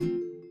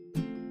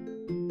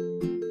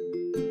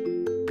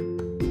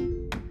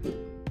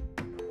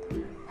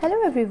Hello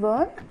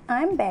everyone,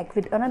 I am back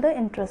with another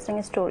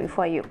interesting story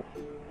for you.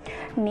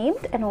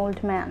 Named An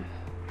Old Man.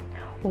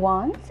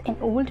 Once an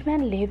old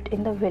man lived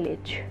in the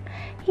village.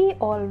 He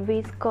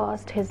always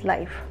cursed his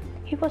life.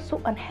 He was so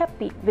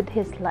unhappy with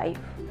his life.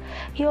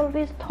 He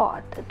always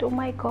thought that, oh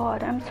my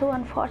God, I'm so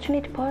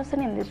unfortunate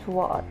person in this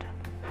world.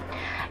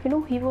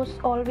 He was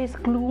always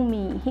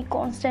gloomy. He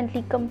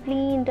constantly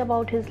complained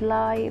about his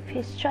life,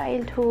 his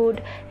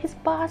childhood, his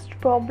past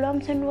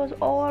problems, and was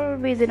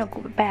always in a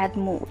bad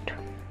mood.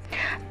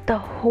 The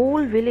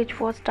whole village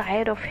was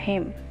tired of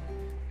him.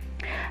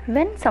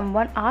 When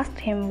someone asked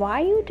him why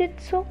you did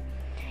so,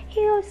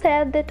 he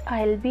said that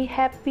I'll be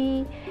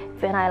happy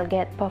when I'll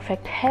get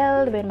perfect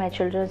health, when my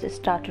children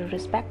start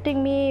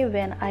respecting me,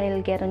 when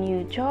I'll get a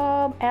new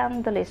job,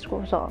 and the list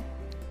goes on.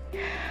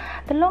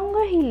 The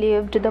longer he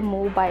lived, the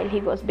more vile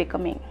he was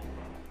becoming,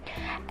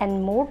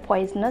 and more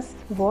poisonous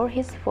were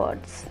his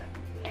words.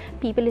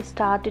 People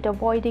started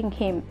avoiding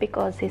him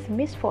because his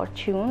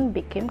misfortune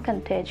became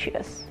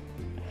contagious.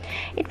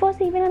 It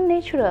was even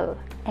unnatural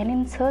and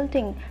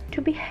insulting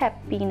to be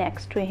happy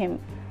next to him.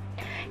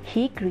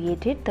 He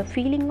created the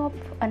feeling of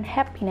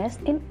unhappiness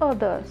in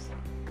others.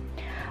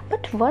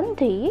 But one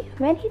day,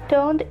 when he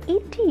turned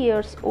 80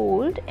 years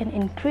old, an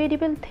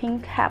incredible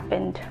thing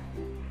happened.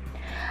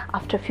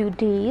 After a few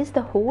days,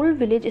 the whole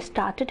village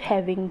started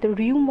having the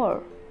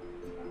rumor.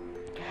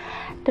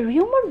 The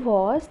rumor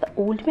was the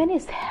old man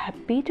is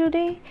happy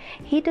today.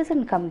 He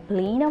doesn't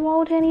complain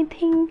about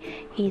anything.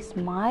 He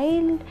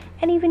smiled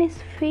and even his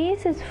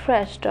face is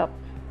freshed up.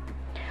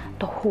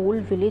 The whole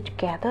village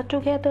gathered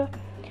together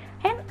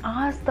and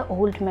asked the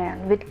old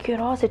man with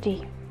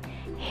curiosity,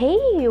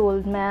 "Hey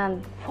old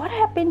man, what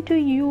happened to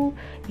you?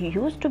 You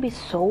used to be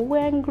so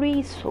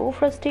angry, so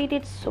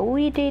frustrated, so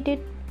irritated."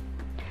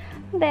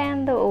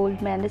 Then the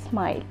old man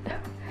smiled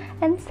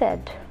and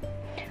said,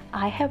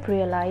 "I have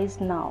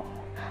realized now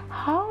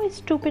how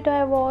stupid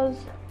I was.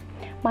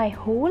 My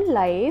whole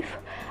life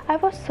I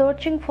was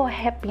searching for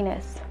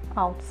happiness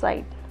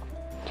outside.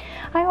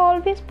 I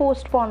always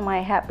postpone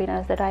my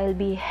happiness that I'll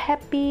be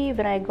happy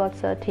when I got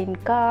certain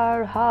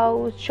car,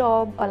 house,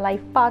 job, a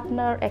life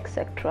partner,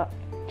 etc.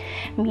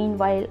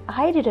 Meanwhile,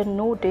 I didn't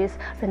notice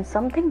when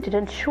something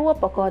didn't show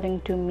up according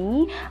to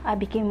me, I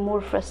became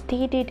more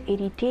frustrated,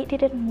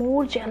 irritated, and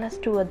more jealous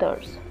to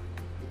others.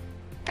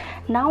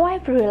 Now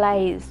I've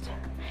realized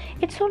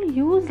it's all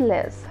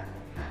useless.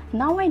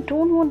 Now I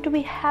don't want to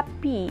be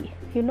happy.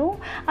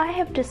 I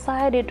have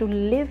decided to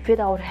live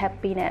without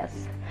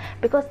happiness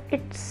because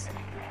it's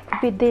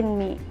within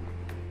me.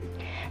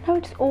 Now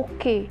it's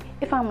okay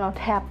if I'm not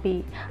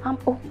happy. I'm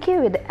okay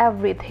with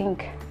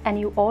everything, and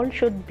you all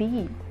should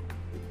be."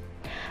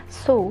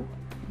 So,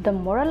 the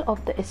moral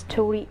of the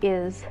story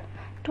is,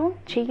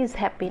 don't chase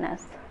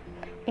happiness.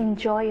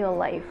 Enjoy your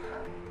life.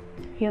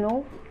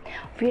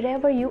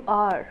 Wherever you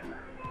are,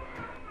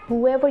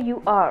 whoever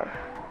you are,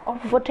 or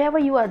whatever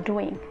you are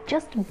doing,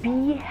 just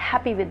be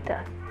happy with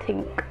that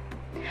thing.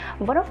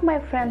 One of my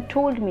friends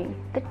told me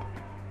that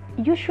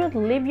you should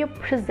live your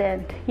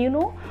present.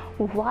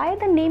 Why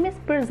the name is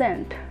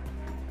present?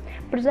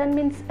 Present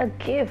means a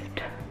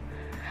gift.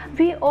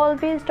 We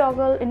always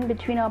toggle in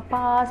between our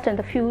past and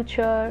the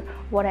future,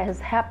 what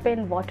has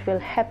happened, what will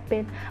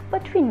happen,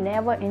 but we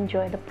never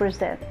enjoy the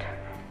present.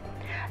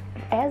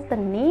 As the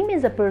name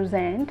is a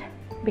present,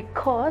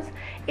 because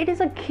it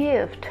is a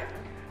gift,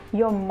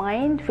 your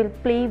mind will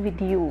play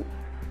with you.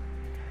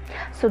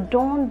 So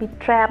don't be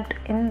trapped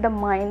in the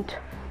mind.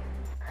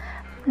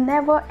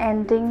 Never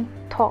ending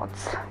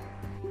thoughts.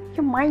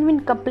 Your mind will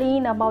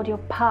complain about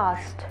your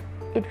past.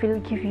 It will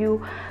give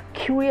you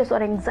curious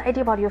or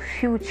anxiety about your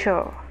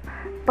future.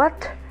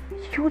 But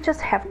you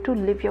just have to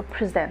live your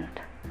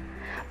present.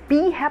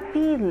 Be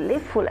happy,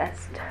 live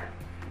fullest.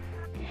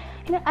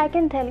 I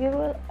can tell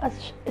you a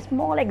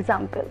small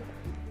example.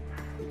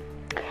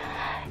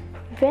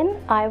 When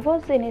I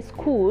was in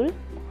school,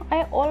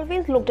 I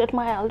always looked at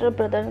my elder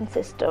brother and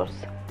sisters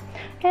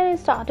and I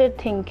started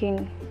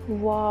thinking,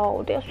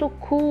 wow, they're so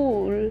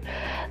cool.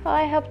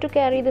 I have to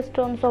carry this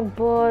tons of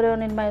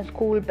burden in my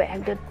school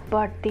bag,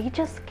 but they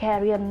just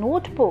carry a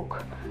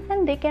notebook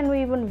and they can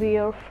even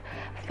wear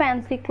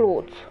fancy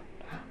clothes.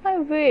 I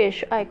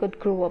wish I could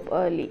grow up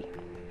early.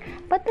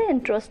 But the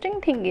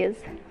interesting thing is,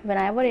 when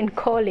I was in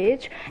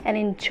college and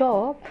in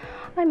job,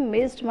 I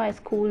missed my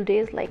school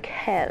days like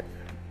hell.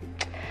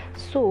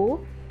 So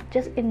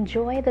just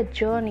enjoy the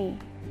journey.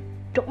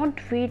 Don't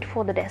wait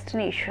for the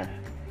destination.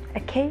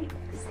 Okay?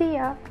 See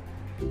ya.